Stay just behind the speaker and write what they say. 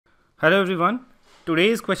Hello everyone.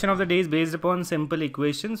 Today's question of the day is based upon simple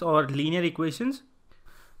equations or linear equations.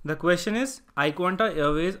 The question is, iQuanta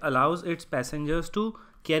Airways allows its passengers to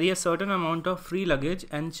carry a certain amount of free luggage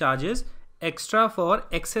and charges extra for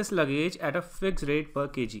excess luggage at a fixed rate per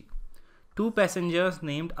kg. Two passengers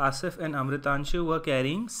named Asif and Amritanshu were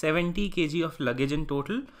carrying 70 kg of luggage in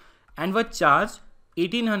total and were charged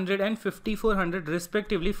 1800 and 5400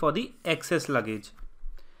 respectively for the excess luggage.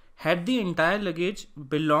 Had the entire luggage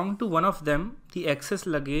belonged to one of them, the excess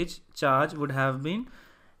luggage charge would have been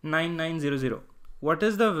 9900. What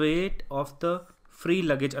is the weight of the free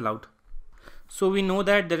luggage allowed? So we know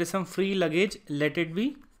that there is some free luggage, let it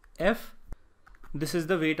be F. This is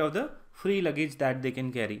the weight of the free luggage that they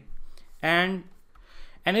can carry. And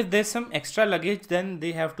if there's some extra luggage, then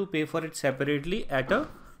they have to pay for it separately at a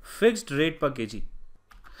fixed rate per kg.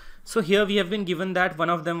 So here we have been given that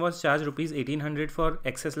one of them was charged rupees 1800 for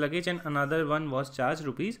excess luggage and another one was charged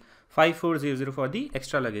rupees 5400 for the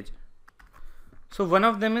extra luggage. So one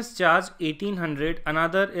of them is charged 1800,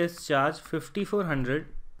 another is charged 5400.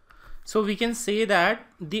 So we can say that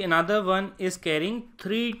the another one is carrying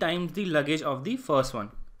 3 times the luggage of the first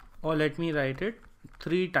one, or let me write it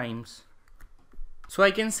 3 times. So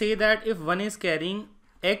I can say that if one is carrying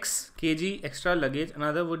x kg extra luggage,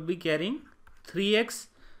 another would be carrying 3x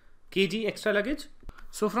kg extra luggage.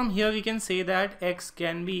 So from here we can say that x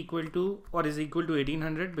can be equal to or is equal to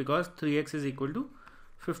 1800 because 3x is equal to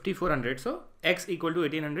 5400. So x equal to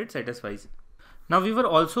 1800 satisfies. Now we were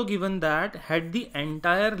also given that had the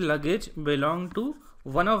entire luggage belonged to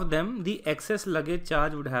one of them, the excess luggage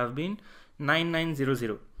charge would have been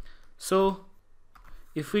 9900. So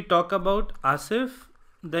if we talk about Asif,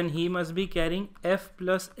 then he must be carrying F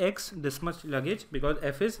plus X this much luggage because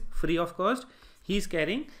F is free of cost. He is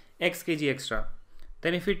carrying x kg extra.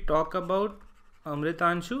 Then if we talk about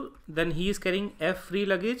Amritanshu, then he is carrying F free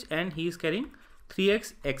luggage and he is carrying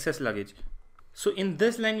 3x excess luggage. So in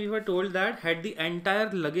this line we were told that had the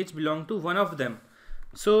entire luggage belonged to one of them.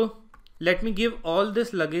 So let me give all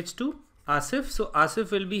this luggage to Asif. So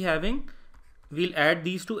Asif will be having, we'll add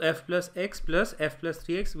these to F plus X plus F plus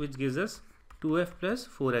 3x, which gives us 2F plus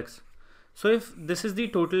 4x. So if this is the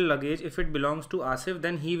total luggage, if it belongs to Asif,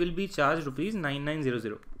 then he will be charged rupees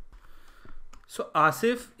 9900. So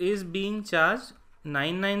Asif is being charged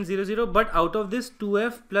 9900, but out of this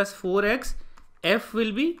 2F plus 4x, F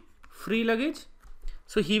will be free luggage.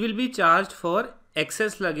 So he will be charged for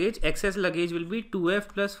excess luggage. Excess luggage will be 2F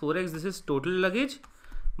plus 4x. This is total luggage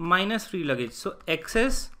minus free luggage. So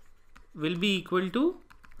excess will be equal to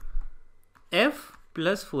F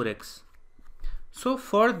plus 4x. So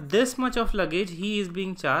for this much of luggage, he is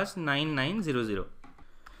being charged 9900.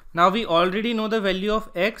 Now we already know the value of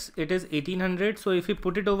X, it is 1800. So if we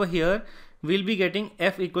put it over here, we'll be getting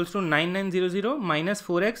F equals to 9900 minus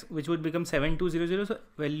 4X, which would become 7200. So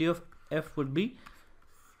value of F would be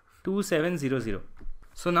 2700.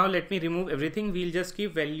 So now let me remove everything. We'll just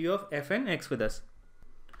keep value of F and X with us.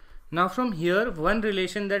 Now from here, one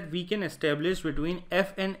relation that we can establish between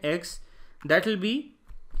F and X, that will be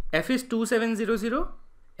F is 2700,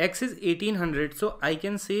 X is 1800. So I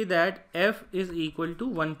can say that F is equal to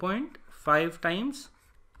 1.5 times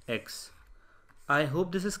X. I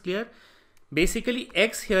hope this is clear. Basically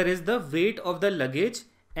X here is the weight of the luggage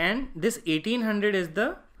and this 1800 is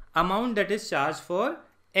the amount that is charged for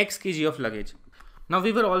X kg of luggage. Now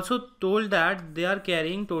we were also told that they are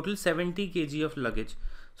carrying total 70 kg of luggage.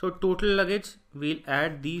 So total luggage, we'll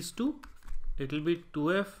add these two. It will be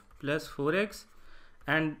 2F plus 4X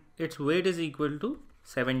and its weight is equal to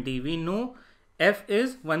 70. We know F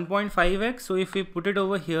is 1.5x. So if we put it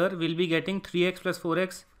over here, we'll be getting 3x plus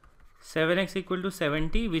 4x, 7x equal to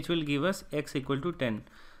 70, which will give us x equal to 10.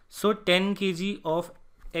 So 10 kg of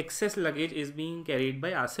excess luggage is being carried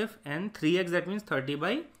by Asif and 3x, that means 30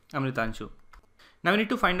 by Amritanshu. Now we need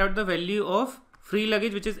to find out the value of free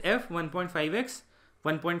luggage, which is F 1.5x.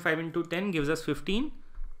 1.5 into 10 gives us 15.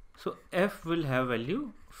 So F will have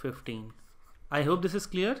value 15. I hope this is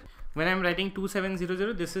clear. When I'm writing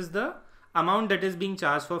 2700, this is the amount that is being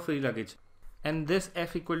charged for free luggage. And this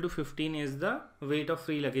F equal to 15 is the weight of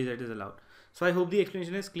free luggage that is allowed. So I hope the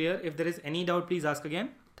explanation is clear. If there is any doubt, please ask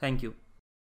again. Thank you.